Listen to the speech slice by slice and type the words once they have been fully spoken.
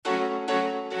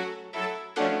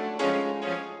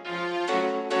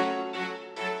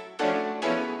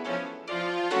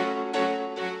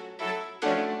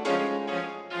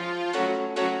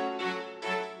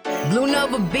Blue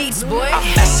Nova Beats, boy.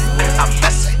 I'm messin', I'm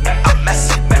messin', I'm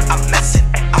messin', I'm messin',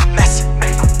 I'm messin'.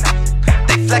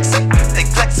 They flexin', they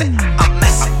flexin'. I'm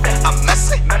messin', I'm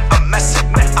messin', I'm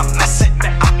messin', I'm messin',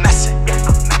 I'm messin'.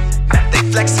 They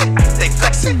flexin', they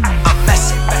flexin'. I'm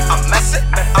messin', I'm messin',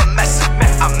 I'm messin',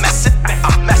 I'm messin',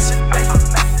 I'm messin'.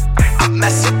 I'm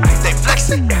messin', they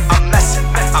flexin'. I'm messin',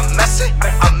 I'm messin',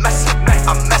 I'm messin',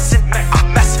 I'm messin',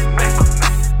 I'm messin'.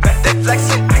 They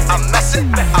flexin', I'm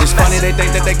messin'. It's funny they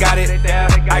think that they got it.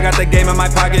 I got the game in my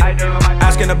pocket.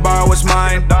 Asking to borrow what's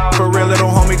mine. For real, little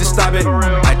homie, just stop it.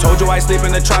 I told you I sleep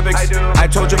in the tropics. I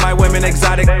told you my women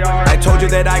exotic. I told you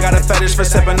that I got a fetish for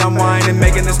sipping on wine and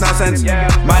making this nonsense.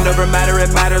 Mind over matter,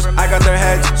 it matters. I got their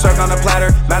heads, circ on a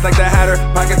platter. Math like the Hatter,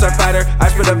 pockets are fatter. I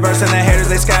spit a verse and the haters,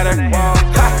 they scatter.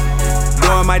 Ha!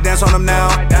 Doing my dance on them now.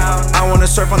 I wanna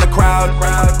surf on the crowd.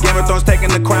 Game of Thrones taking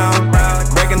the crown.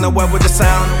 Breaking the web with the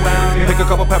sound. Pick a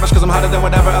couple peppers cause I'm hotter than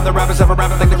whatever other rappers ever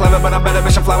rap and think they're clever. But I'm better,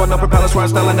 bitch, I'm fly with no propellers. Swear I'm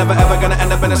still never ever gonna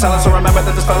end up in a salad. So remember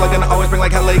that this fella gonna always bring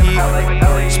like hella heat.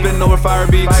 Spitting over fire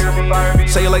beats.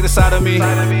 Say you like the side of me.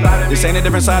 This ain't a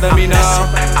different side of me now.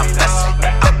 I'm messin',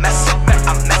 I'm messin',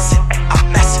 I'm messin',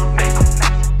 I'm messin'.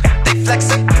 They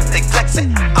flexin', they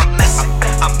flexin'. I'm messin',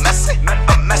 I'm messin',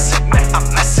 I'm messin', I'm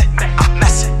messin', I'm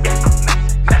messin'.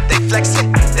 They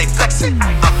flexin', they flexin'.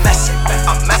 I'm messin',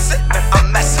 I'm messin',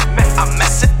 I'm messin', I'm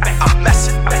messin', I'm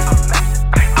messin'.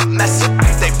 I'm messin',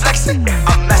 they flexin'.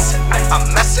 I'm messin',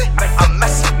 I'm messin', I'm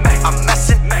messin', I'm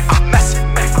messin', I'm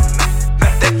messin'.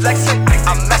 They flexin',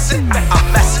 I'm messin', I'm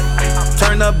messin'.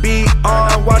 Turn the beat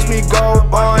on, watch me go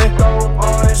on.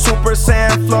 Super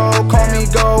Saiyan flow, call me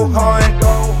go on.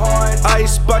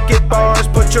 Ice bucket bars,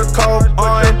 put your coat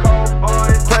on.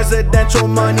 Presidential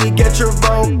money, get your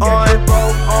vote on.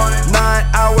 9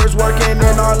 hours working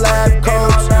in our lab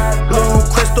coats. Blue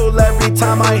crystal every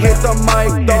time I hit the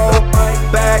mic though.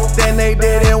 Back then they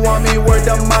didn't want me with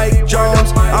the Mike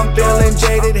Jones. I'm feeling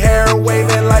jaded, hair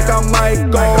waving like I'm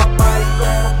Michael.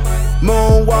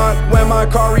 Moonwalk when my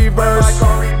car reverse.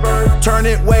 Turn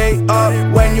it way up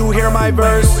when you hear my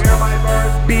verse.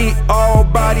 Beat all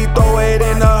body, throw it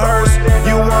in a hearse.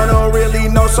 You wanna really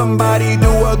know somebody, do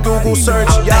a Google search,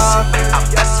 yeah. I'm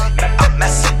messin', I'm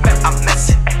messin', I'm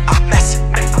messin', I'm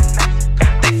messin'.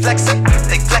 They flexin',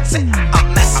 they flexin'.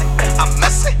 I'm messin', I'm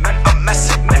messin', I'm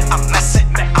messin', I'm messin',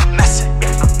 I'm messin'.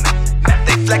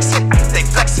 They flexin', they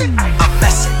flexin'. I'm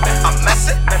messin', I'm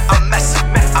messin', I'm